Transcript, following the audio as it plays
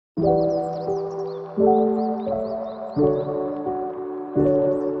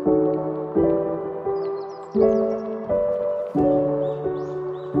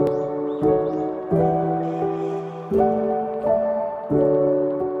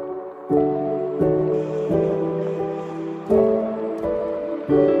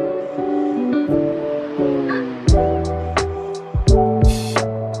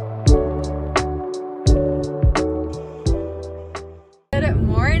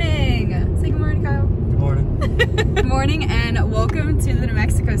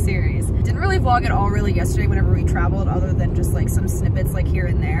Vlog at all really yesterday whenever we traveled, other than just like some snippets like here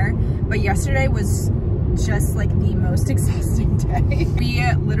and there, but yesterday was just like the most exhausting day. We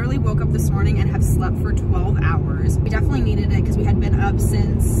literally woke up this morning and have slept for 12 hours. We definitely needed it because we had been up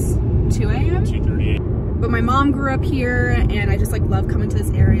since 2 a.m. 2:38. But my mom grew up here and I just like love coming to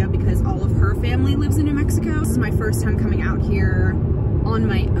this area because all of her family lives in New Mexico. This is my first time coming out here on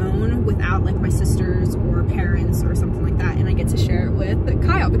my own without like my sisters or parents or something like that, and I get to share it with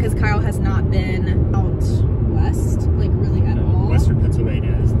Kyle because Kyle has not been out west like really at all. Western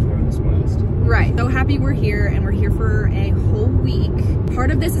Pennsylvania is the farthest west. Right. So happy we're here, and we're here for a whole week. Part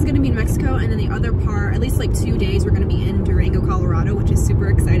of this is going to be in Mexico, and then the other part, at least like 2 days, we're going to be in Durango, Colorado, which is super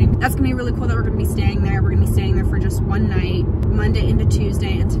exciting. That's going to be really cool that we're going to be staying there. We're going to be staying there for just one night, Monday into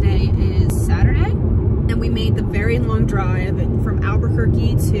Tuesday, and today is Saturday. And we made the very long drive from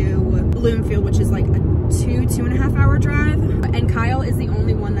Albuquerque to Bloomfield, which is like a 2.5 hour drive. And Kyle is the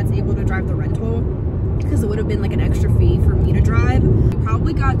only one that's able to drive the rental because it would have been like an extra fee for me to drive. We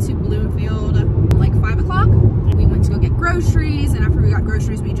probably got to Bloomfield like 5 o'clock. We went to go get groceries, and after we got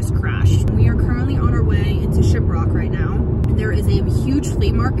groceries, we just crashed. We are currently on our way into Shiprock right now. There is a huge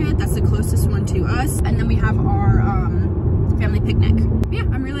flea market that's the closest one to us, and then we have our family picnic. But yeah,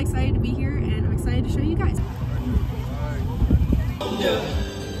 I'm really excited to be here, and I'm excited to show you guys.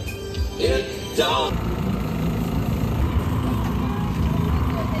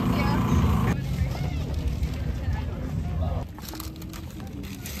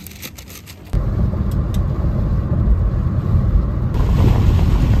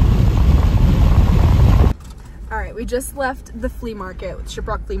 We just left the flea market,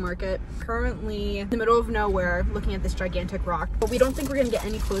 Shiprock Flea Market. Currently in the middle of nowhere looking at this gigantic rock, but we don't think we're gonna get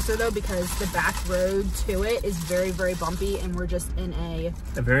any closer though because the back road to it is very, very bumpy, and we're just in a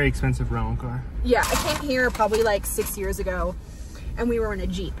very expensive rental car. Yeah, I came here probably like 6 years ago and we were in a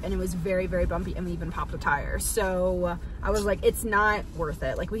Jeep and it was very, very bumpy, and we even popped a tire. So I was like, it's not worth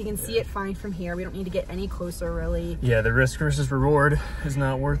it. Like, we can see it fine from here. We don't need to get any closer really. Yeah, the risk versus reward is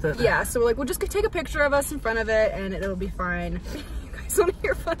not worth it. Yeah, so like, we'll just take a picture of us in front of it and it'll be fine. You guys want to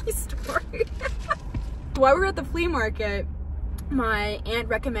hear a funny story? While we were at the flea market, my aunt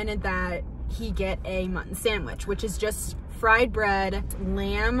recommended that he get a mutton sandwich, which is just fried bread,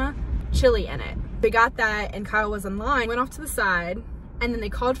 lamb, chili in it. They got that, and Kyle was in line, went off to the side, and then they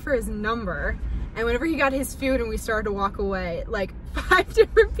called for his number. And whenever he got his food and we started to walk away, like 5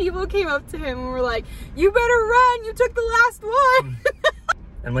 different people came up to him and were like, "You better run, you took the last one."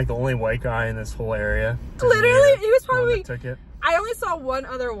 And like the only white guy in this whole area. Literally, he was probably, took it. I only saw one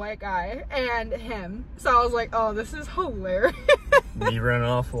other white guy and him. So I was like, oh, this is hilarious. Me running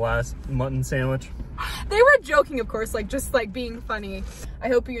off the last mutton sandwich. They were joking, of course, like just like being funny. I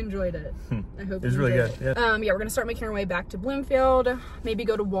hope you enjoyed it. I hope it was really good. Yeah. Yeah, we're gonna start making our way back to Bloomfield. Maybe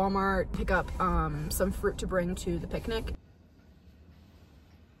go to Walmart, pick up some fruit to bring to the picnic.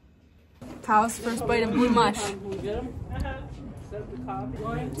 Kyle's first bite of blue mush.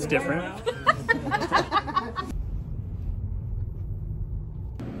 It's different.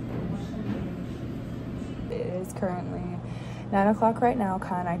 It is currently 9 o'clock right now.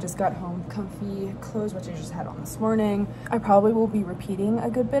 Kai and I just got home, comfy clothes, which I just had on this morning. I probably will be repeating a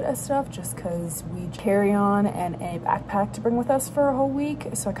good bit of stuff just because we carry on and a backpack to bring with us for a whole week.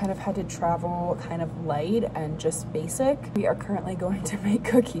 So I kind of had to travel kind of light and just basic. We are currently going to make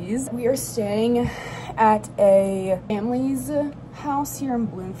cookies. We are staying at a family's house here in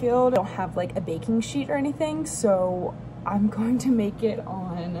Bloomfield. I don't have like a baking sheet or anything, so I'm going to make it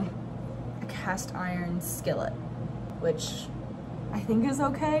on a cast iron skillet, which I think is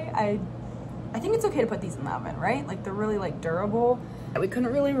okay. I think it's okay to put these in the oven, right? Like, they're really like durable. We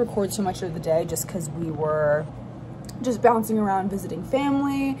couldn't really record so much of the day just because we were just bouncing around visiting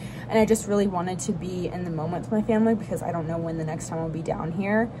family, and I just really wanted to be in the moment with my family because I don't know when the next time I'll be down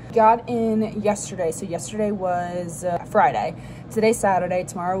here. Got in yesterday, so yesterday was Friday. Today's Saturday,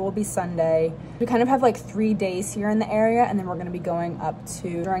 tomorrow will be Sunday. We kind of have like 3 days here in the area, and then we're gonna be going up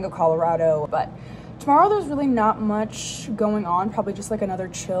to Durango, Colorado. But tomorrow there's really not much going on, probably just like another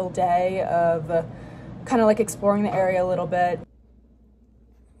chill day of kind of like exploring the area a little bit.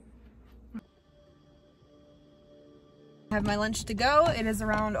 I have my lunch to go. It is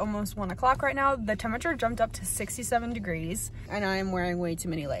around almost 1 o'clock right now. The temperature jumped up to 67 degrees and I am wearing way too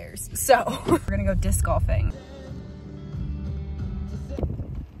many layers. So we're gonna go disc golfing.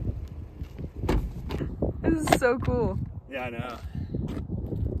 This is so cool. Yeah, I know.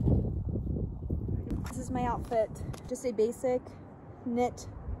 This is my outfit. Just a basic knit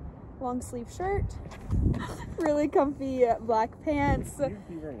long sleeve shirt. Really comfy black pants.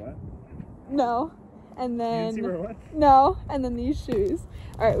 You wear what? No. And then You wear what? no, and then these shoes.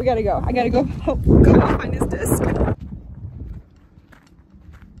 All right, we gotta go. I gotta go. Go find his disc.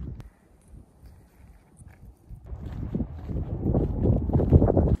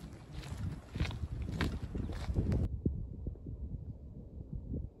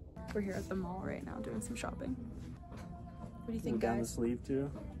 We're here at the mall right now doing some shopping. What do you think, Down the guys? sleeve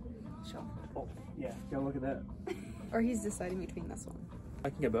too. Show. Oh, yeah. Go look at that. Or he's deciding between this one. I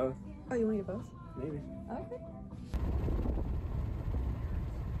can get both. Oh, you want to get both? Maybe. Okay.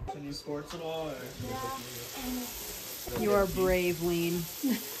 Any sports at all? Or? You are brave, Lean.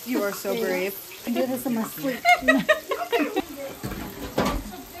 You are so brave. I do this in my sleep. Yeah.